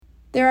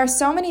There are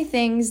so many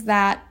things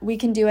that we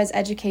can do as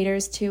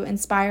educators to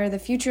inspire the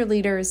future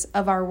leaders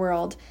of our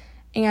world,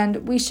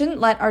 and we shouldn't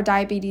let our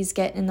diabetes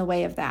get in the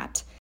way of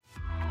that.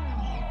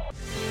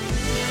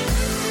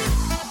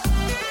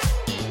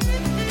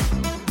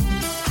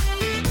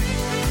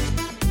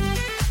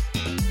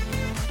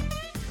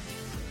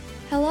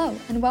 Hello,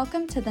 and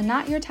welcome to the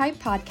Not Your Type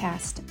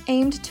podcast,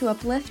 aimed to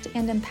uplift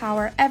and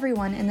empower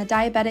everyone in the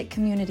diabetic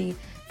community,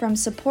 from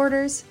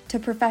supporters to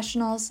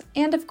professionals,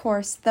 and of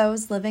course,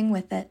 those living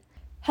with it.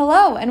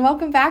 Hello, and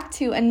welcome back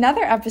to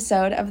another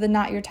episode of the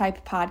Not Your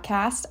Type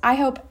podcast. I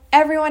hope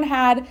everyone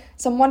had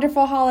some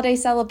wonderful holiday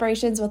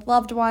celebrations with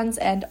loved ones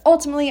and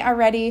ultimately are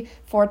ready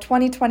for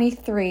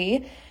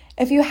 2023.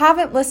 If you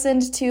haven't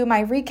listened to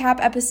my recap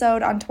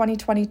episode on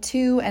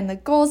 2022 and the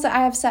goals that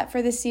I have set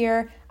for this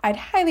year, I'd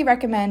highly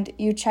recommend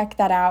you check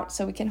that out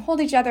so we can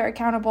hold each other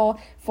accountable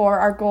for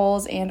our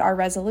goals and our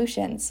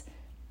resolutions.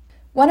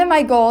 One of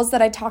my goals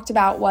that I talked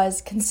about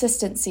was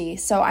consistency,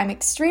 so I'm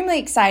extremely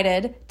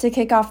excited to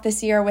kick off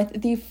this year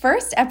with the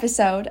first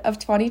episode of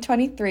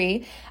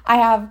 2023. I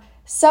have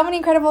so many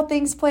incredible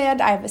things planned.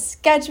 I have a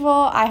schedule,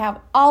 I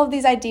have all of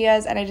these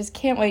ideas, and I just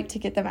can't wait to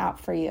get them out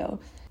for you.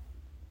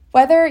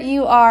 Whether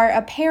you are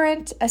a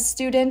parent, a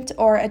student,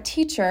 or a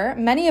teacher,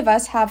 many of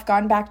us have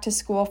gone back to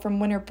school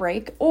from winter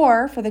break,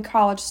 or for the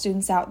college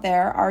students out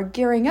there, are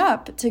gearing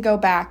up to go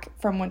back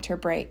from winter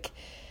break.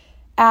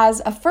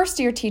 As a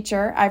first-year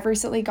teacher, I've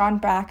recently gone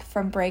back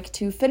from break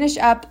to finish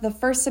up the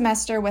first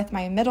semester with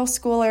my middle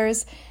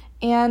schoolers,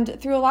 and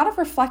through a lot of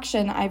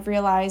reflection, I've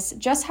realized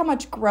just how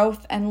much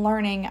growth and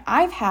learning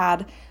I've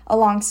had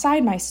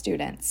alongside my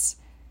students.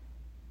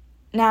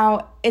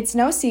 Now, it's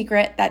no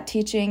secret that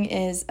teaching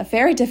is a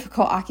very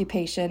difficult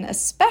occupation,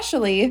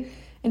 especially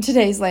in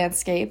today's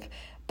landscape,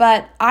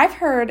 but I've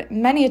heard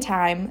many a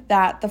time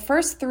that the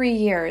first 3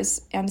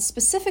 years, and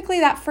specifically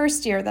that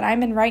first year that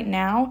I'm in right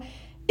now,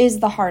 is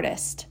the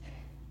hardest.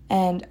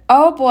 And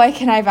oh boy,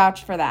 can I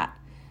vouch for that.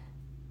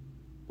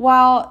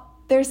 While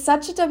there's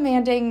such a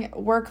demanding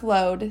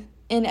workload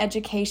in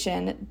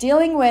education,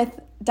 dealing with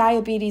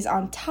diabetes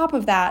on top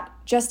of that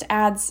just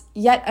adds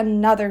yet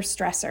another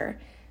stressor.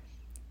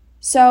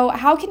 So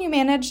how can you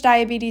manage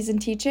diabetes in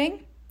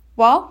teaching?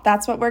 Well,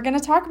 that's what we're going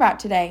to talk about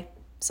today.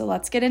 So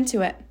let's get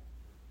into it.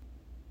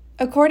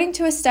 According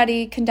to a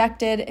study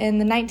conducted in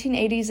the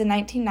 1980s and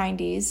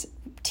 1990s,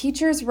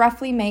 teachers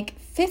roughly make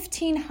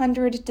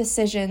 1,500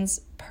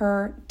 decisions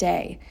per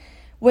day,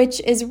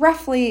 which is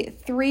roughly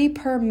 3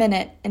 per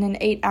minute in an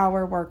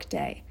 8-hour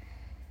workday.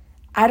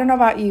 I don't know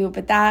about you,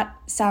 but that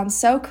sounds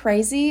so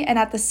crazy and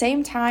at the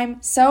same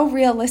time so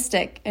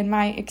realistic in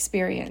my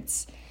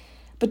experience.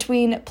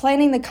 Between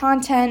planning the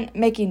content,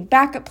 making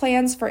backup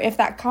plans for if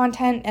that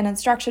content and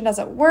instruction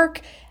doesn't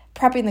work,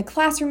 prepping the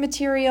classroom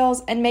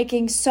materials, and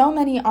making so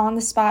many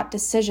on-the-spot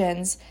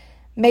decisions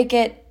make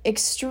it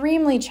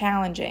extremely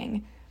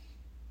challenging.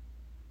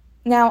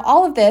 Now,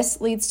 all of this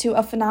leads to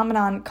a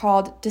phenomenon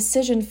called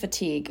decision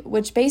fatigue,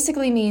 which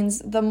basically means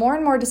the more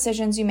and more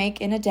decisions you make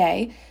in a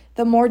day,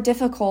 the more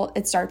difficult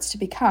it starts to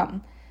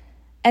become.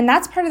 And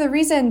that's part of the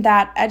reason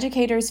that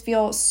educators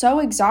feel so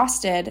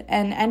exhausted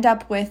and end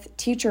up with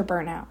teacher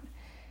burnout.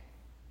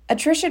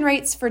 Attrition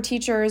rates for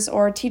teachers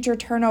or teacher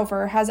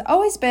turnover has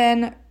always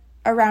been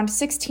around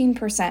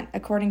 16%,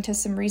 according to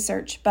some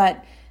research.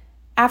 But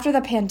after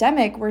the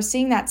pandemic, we're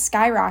seeing that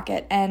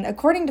skyrocket. And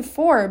according to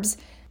Forbes,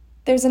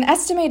 there's an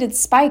estimated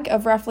spike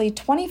of roughly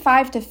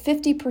 25 to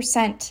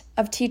 50%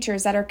 of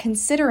teachers that are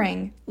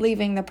considering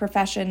leaving the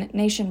profession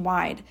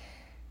nationwide.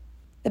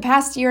 The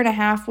past year and a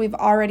half, we've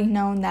already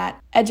known that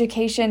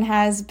education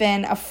has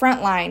been a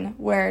front line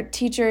where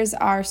teachers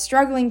are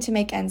struggling to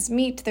make ends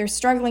meet. They're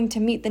struggling to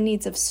meet the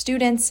needs of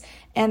students,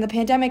 and the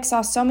pandemic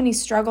saw so many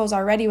struggles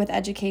already with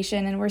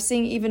education, and we're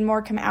seeing even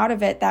more come out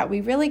of it that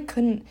we really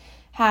couldn't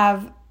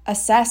have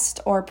assessed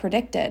or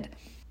predicted.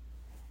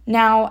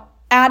 Now,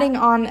 adding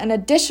on an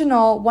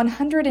additional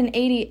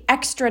 180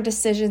 extra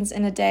decisions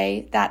in a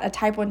day that a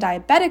type 1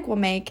 diabetic will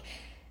make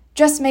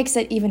just makes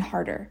it even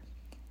harder.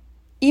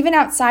 Even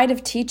outside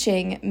of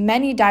teaching,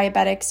 many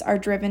diabetics are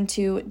driven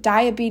to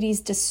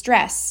diabetes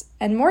distress,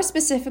 and more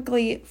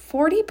specifically,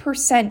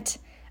 40%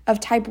 of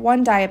type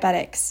 1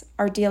 diabetics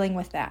are dealing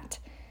with that.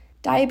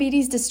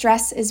 Diabetes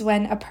distress is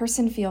when a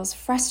person feels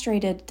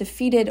frustrated,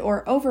 defeated,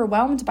 or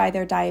overwhelmed by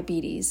their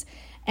diabetes,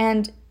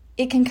 and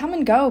it can come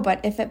and go, but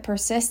if it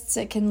persists,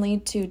 it can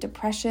lead to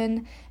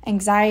depression,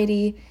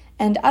 anxiety,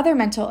 and other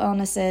mental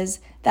illnesses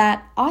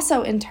that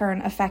also in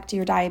turn affect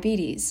your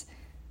diabetes.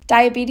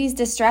 Diabetes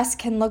distress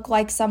can look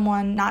like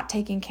someone not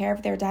taking care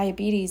of their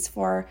diabetes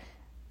for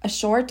a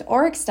short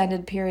or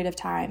extended period of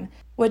time,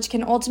 which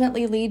can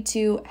ultimately lead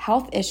to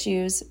health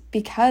issues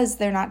because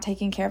they're not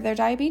taking care of their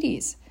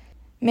diabetes.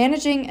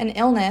 Managing an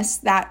illness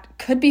that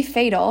could be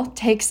fatal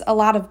takes a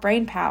lot of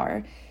brain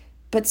power,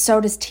 but so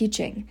does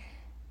teaching.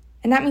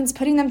 And that means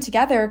putting them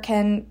together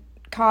can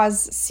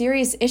cause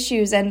serious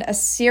issues and a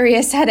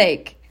serious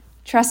headache.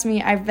 Trust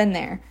me, I've been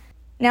there.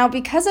 Now,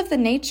 because of the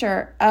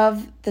nature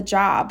of the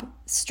job,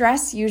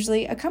 stress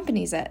usually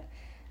accompanies it.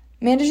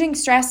 Managing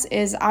stress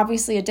is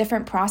obviously a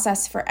different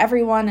process for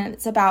everyone, and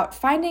it's about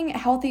finding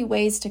healthy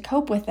ways to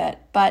cope with it.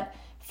 But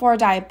for a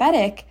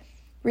diabetic,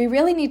 we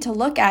really need to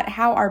look at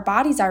how our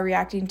bodies are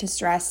reacting to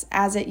stress,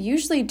 as it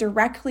usually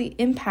directly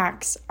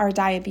impacts our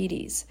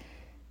diabetes.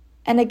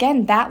 And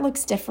again, that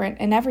looks different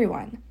in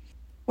everyone.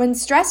 When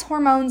stress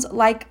hormones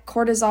like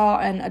cortisol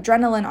and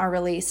adrenaline are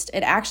released,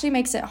 it actually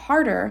makes it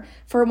harder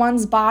for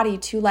one's body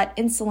to let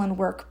insulin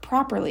work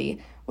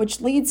properly,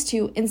 which leads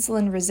to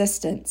insulin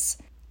resistance.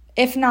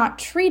 If not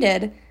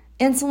treated,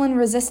 insulin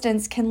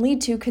resistance can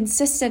lead to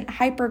consistent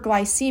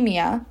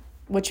hyperglycemia,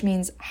 which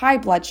means high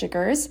blood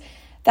sugars,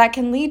 that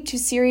can lead to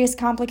serious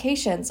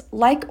complications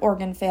like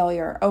organ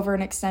failure over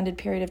an extended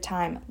period of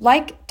time,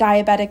 like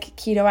diabetic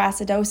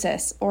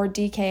ketoacidosis or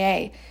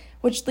DKA,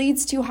 which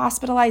leads to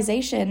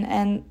hospitalization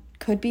and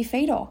could be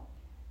fatal.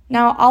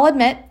 Now, I'll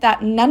admit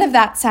that none of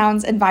that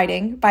sounds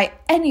inviting by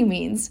any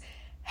means.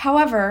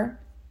 However,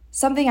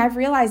 something I've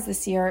realized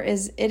this year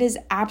is it is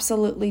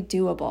absolutely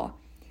doable.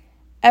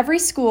 Every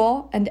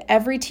school and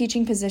every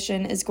teaching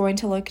position is going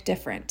to look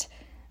different.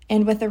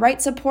 And with the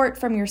right support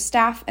from your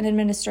staff and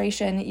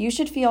administration, you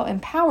should feel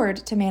empowered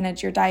to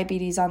manage your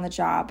diabetes on the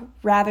job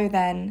rather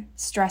than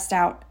stressed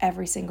out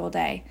every single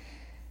day.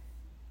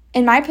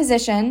 In my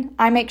position,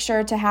 I make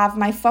sure to have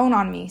my phone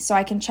on me so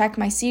I can check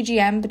my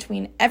CGM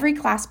between every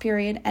class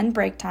period and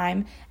break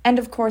time. And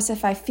of course,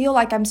 if I feel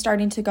like I'm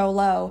starting to go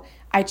low,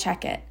 I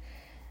check it.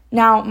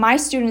 Now, my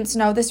students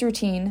know this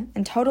routine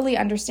and totally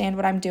understand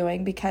what I'm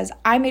doing because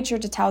I made sure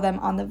to tell them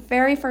on the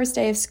very first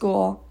day of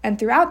school and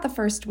throughout the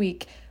first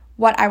week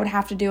what I would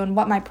have to do and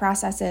what my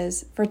process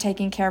is for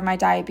taking care of my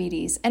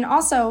diabetes, and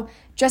also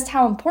just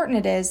how important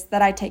it is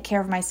that I take care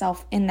of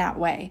myself in that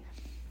way.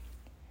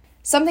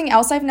 Something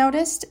else I've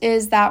noticed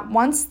is that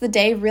once the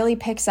day really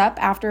picks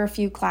up after a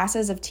few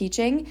classes of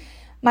teaching,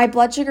 my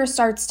blood sugar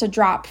starts to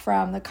drop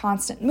from the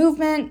constant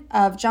movement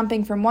of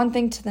jumping from one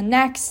thing to the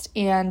next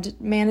and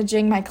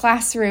managing my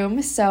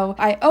classroom. So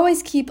I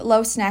always keep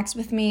low snacks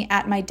with me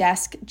at my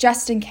desk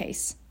just in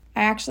case.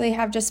 I actually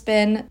have just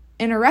been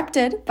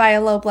interrupted by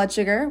a low blood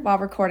sugar while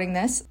recording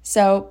this,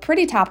 so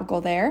pretty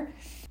topical there.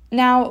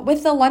 Now,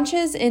 with the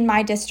lunches in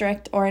my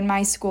district or in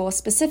my school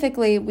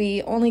specifically,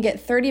 we only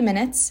get 30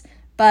 minutes,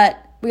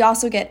 but we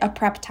also get a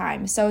prep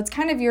time. So it's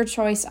kind of your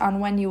choice on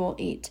when you will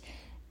eat.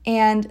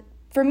 And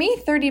for me,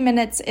 30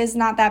 minutes is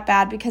not that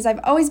bad because I've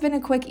always been a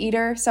quick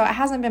eater, so it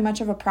hasn't been much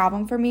of a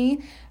problem for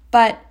me.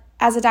 But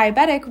as a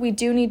diabetic, we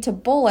do need to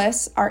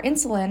bolus our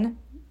insulin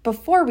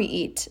before we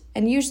eat,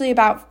 and usually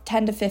about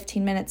 10 to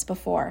 15 minutes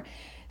before.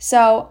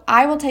 So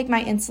I will take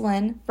my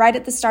insulin right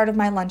at the start of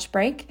my lunch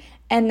break,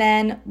 and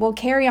then we'll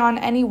carry on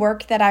any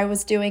work that I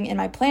was doing in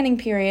my planning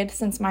period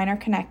since mine are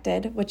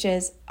connected, which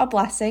is a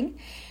blessing.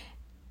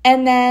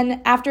 And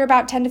then after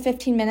about 10 to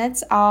 15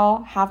 minutes,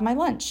 I'll have my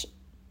lunch.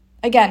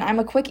 Again, I'm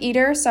a quick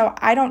eater, so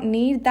I don't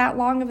need that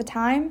long of a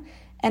time,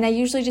 and I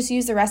usually just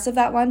use the rest of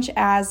that lunch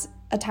as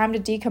a time to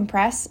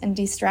decompress and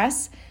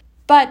de-stress.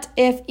 But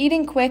if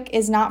eating quick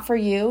is not for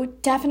you,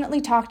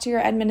 definitely talk to your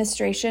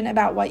administration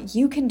about what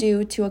you can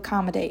do to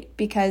accommodate,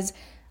 because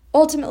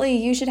ultimately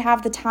you should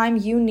have the time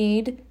you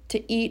need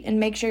to eat and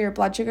make sure your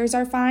blood sugars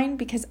are fine,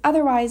 because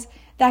otherwise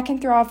that can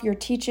throw off your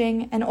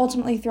teaching and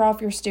ultimately throw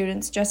off your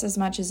students just as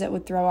much as it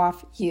would throw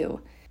off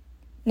you.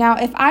 Now,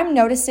 if I'm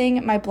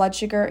noticing my blood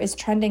sugar is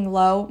trending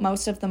low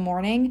most of the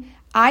morning,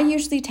 I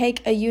usually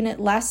take a unit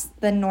less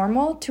than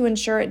normal to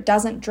ensure it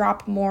doesn't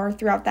drop more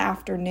throughout the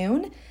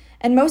afternoon,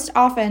 and most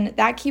often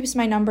that keeps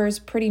my numbers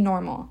pretty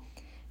normal.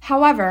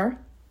 However,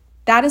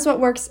 that is what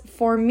works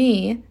for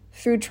me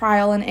through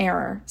trial and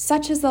error,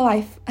 such is the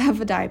life of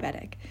a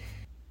diabetic.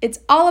 It's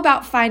all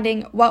about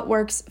finding what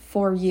works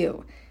for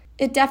you.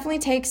 It definitely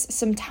takes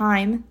some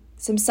time,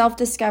 some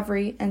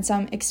self-discovery, and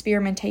some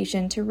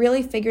experimentation to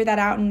really figure that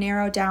out and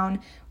narrow down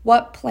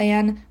what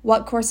plan,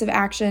 what course of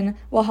action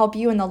will help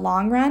you in the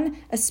long run,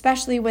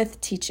 especially with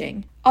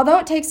teaching. Although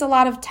it takes a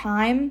lot of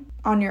time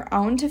on your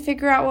own to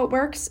figure out what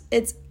works,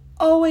 it's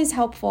always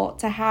helpful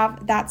to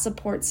have that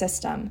support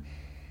system.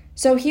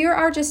 So here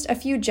are just a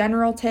few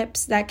general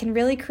tips that can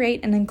really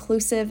create an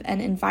inclusive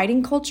and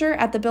inviting culture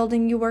at the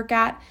building you work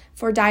at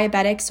for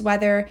diabetics,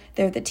 whether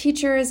they're the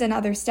teachers and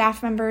other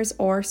staff members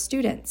or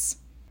students.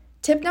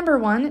 Tip number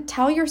 1,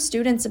 tell your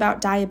students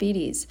about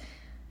diabetes.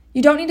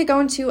 You don't need to go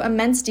into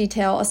immense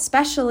detail,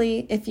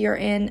 especially if you're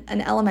in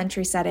an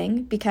elementary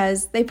setting,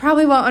 because they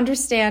probably won't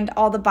understand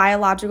all the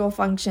biological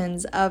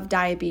functions of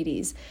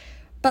diabetes.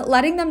 But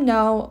letting them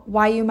know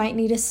why you might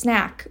need a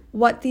snack,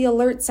 what the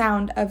alert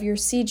sound of your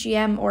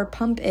CGM or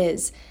pump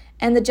is,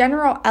 and the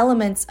general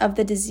elements of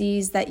the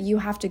disease that you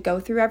have to go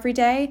through every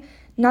day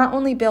not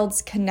only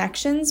builds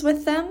connections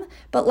with them,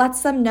 but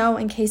lets them know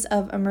in case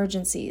of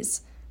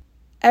emergencies.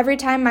 Every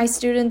time my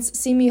students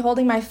see me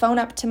holding my phone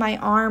up to my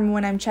arm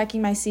when I'm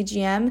checking my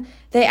CGM,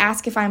 they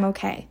ask if I'm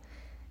okay.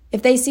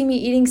 If they see me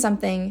eating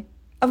something,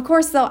 of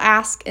course they'll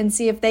ask and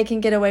see if they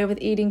can get away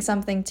with eating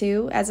something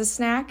too as a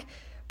snack.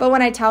 But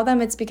when I tell them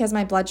it's because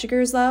my blood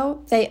sugar is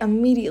low, they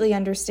immediately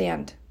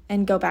understand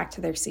and go back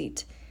to their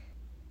seat.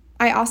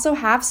 I also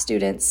have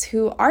students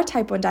who are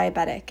type 1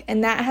 diabetic,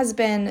 and that has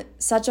been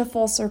such a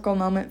full circle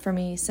moment for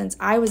me since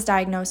I was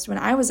diagnosed when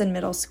I was in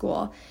middle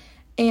school.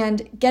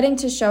 And getting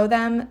to show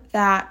them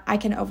that I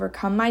can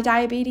overcome my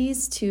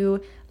diabetes,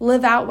 to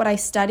live out what I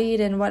studied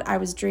and what I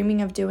was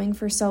dreaming of doing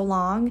for so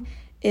long,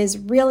 is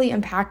really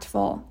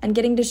impactful. And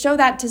getting to show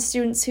that to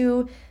students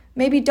who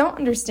maybe don't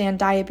understand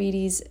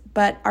diabetes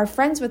but are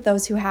friends with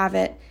those who have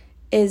it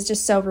is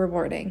just so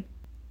rewarding.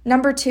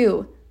 Number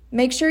 2,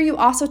 make sure you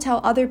also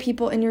tell other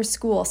people in your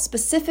school,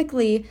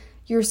 specifically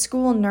your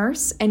school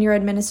nurse and your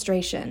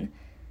administration.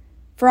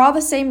 For all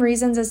the same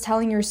reasons as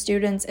telling your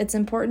students, it's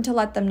important to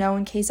let them know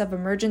in case of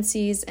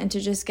emergencies and to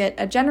just get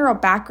a general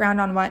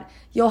background on what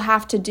you'll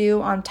have to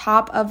do on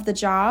top of the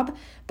job,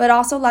 but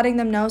also letting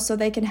them know so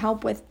they can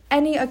help with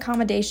any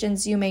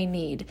accommodations you may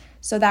need.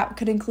 So that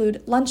could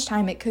include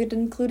lunchtime, it could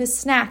include a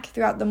snack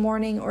throughout the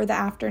morning or the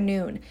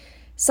afternoon.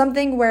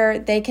 Something where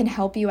they can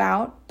help you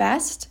out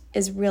best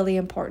is really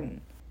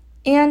important.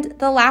 And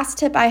the last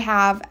tip I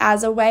have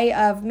as a way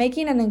of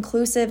making an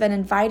inclusive and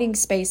inviting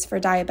space for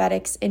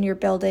diabetics in your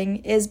building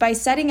is by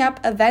setting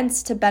up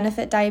events to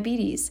benefit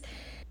diabetes.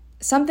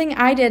 Something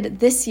I did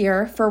this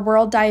year for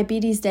World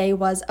Diabetes Day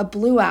was a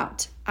Blue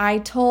Out. I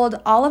told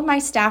all of my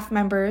staff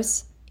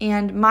members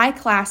and my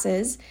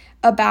classes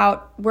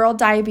about World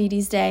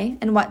Diabetes Day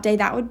and what day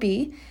that would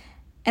be.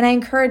 And I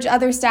encourage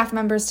other staff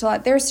members to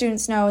let their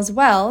students know as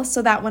well,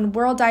 so that when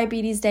World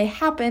Diabetes Day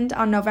happened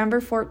on November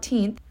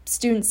 14th,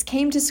 students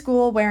came to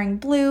school wearing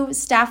blue,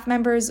 staff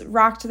members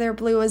rocked their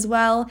blue as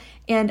well,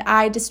 and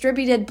I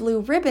distributed blue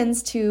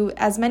ribbons to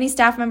as many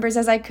staff members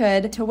as I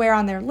could to wear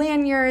on their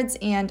lanyards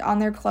and on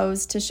their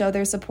clothes to show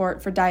their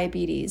support for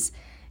diabetes.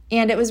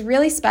 And it was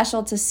really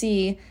special to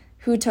see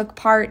who took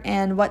part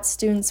and what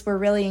students were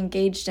really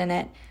engaged in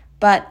it.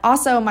 But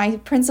also my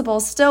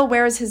principal still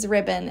wears his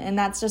ribbon, and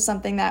that's just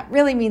something that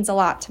really means a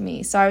lot to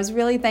me. So I was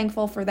really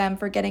thankful for them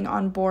for getting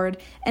on board,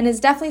 and it's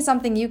definitely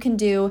something you can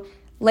do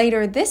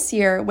later this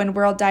year when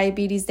World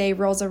Diabetes Day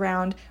rolls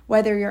around,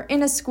 whether you're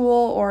in a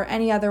school or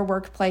any other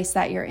workplace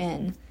that you're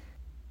in.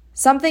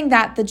 Something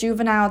that the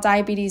Juvenile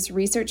Diabetes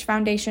Research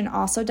Foundation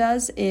also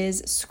does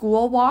is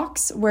school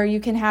walks, where you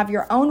can have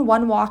your own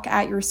one walk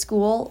at your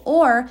school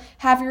or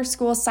have your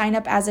school sign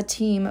up as a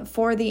team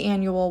for the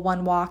annual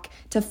one walk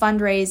to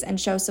fundraise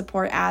and show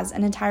support as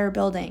an entire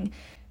building.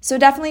 So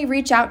definitely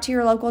reach out to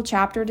your local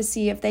chapter to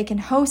see if they can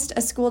host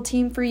a school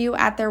team for you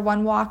at their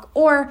one walk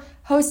or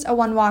host a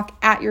one walk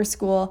at your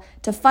school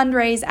to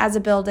fundraise as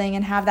a building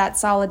and have that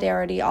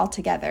solidarity all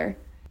together.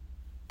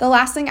 The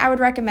last thing I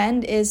would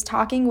recommend is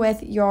talking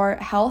with your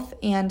health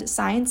and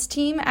science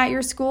team at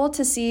your school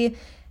to see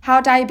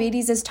how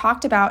diabetes is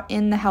talked about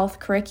in the health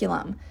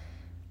curriculum.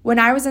 When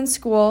I was in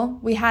school,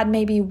 we had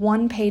maybe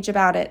one page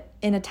about it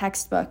in a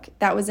textbook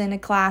that was in a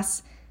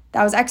class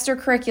that was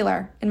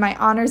extracurricular in my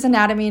honors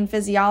anatomy and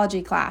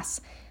physiology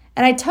class.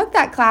 And I took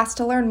that class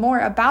to learn more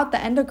about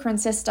the endocrine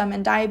system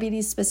and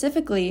diabetes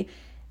specifically,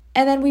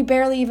 and then we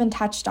barely even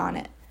touched on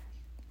it.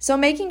 So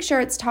making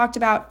sure it's talked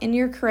about in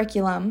your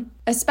curriculum,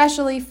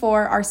 especially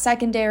for our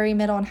secondary,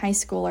 middle, and high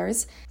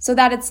schoolers, so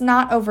that it's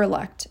not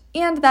overlooked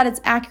and that it's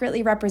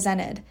accurately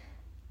represented.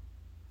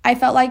 I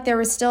felt like there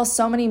were still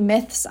so many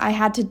myths I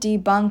had to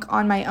debunk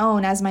on my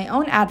own as my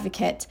own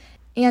advocate,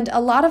 and a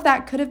lot of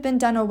that could have been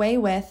done away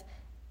with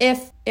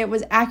if it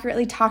was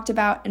accurately talked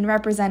about and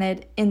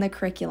represented in the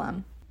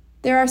curriculum.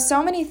 There are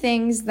so many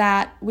things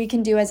that we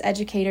can do as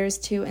educators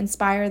to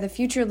inspire the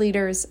future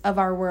leaders of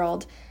our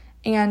world,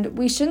 and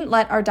we shouldn't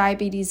let our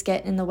diabetes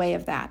get in the way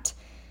of that.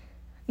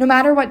 No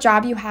matter what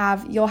job you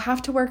have, you'll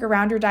have to work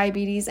around your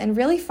diabetes and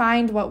really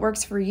find what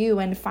works for you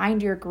and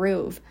find your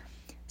groove.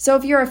 So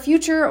if you're a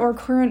future or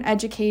current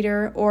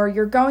educator or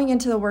you're going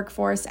into the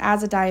workforce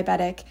as a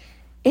diabetic,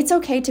 it's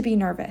okay to be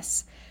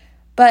nervous.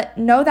 But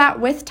know that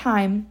with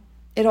time,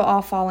 it'll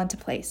all fall into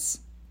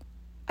place.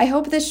 I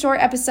hope this short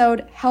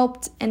episode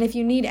helped, and if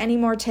you need any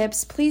more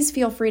tips, please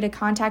feel free to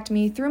contact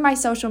me through my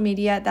social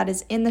media that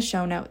is in the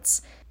show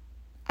notes.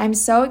 I'm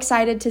so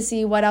excited to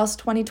see what else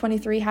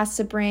 2023 has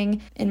to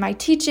bring in my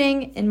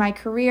teaching, in my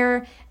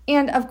career,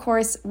 and of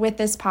course, with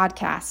this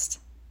podcast.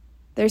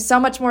 There's so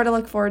much more to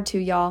look forward to,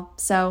 y'all.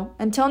 So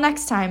until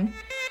next time.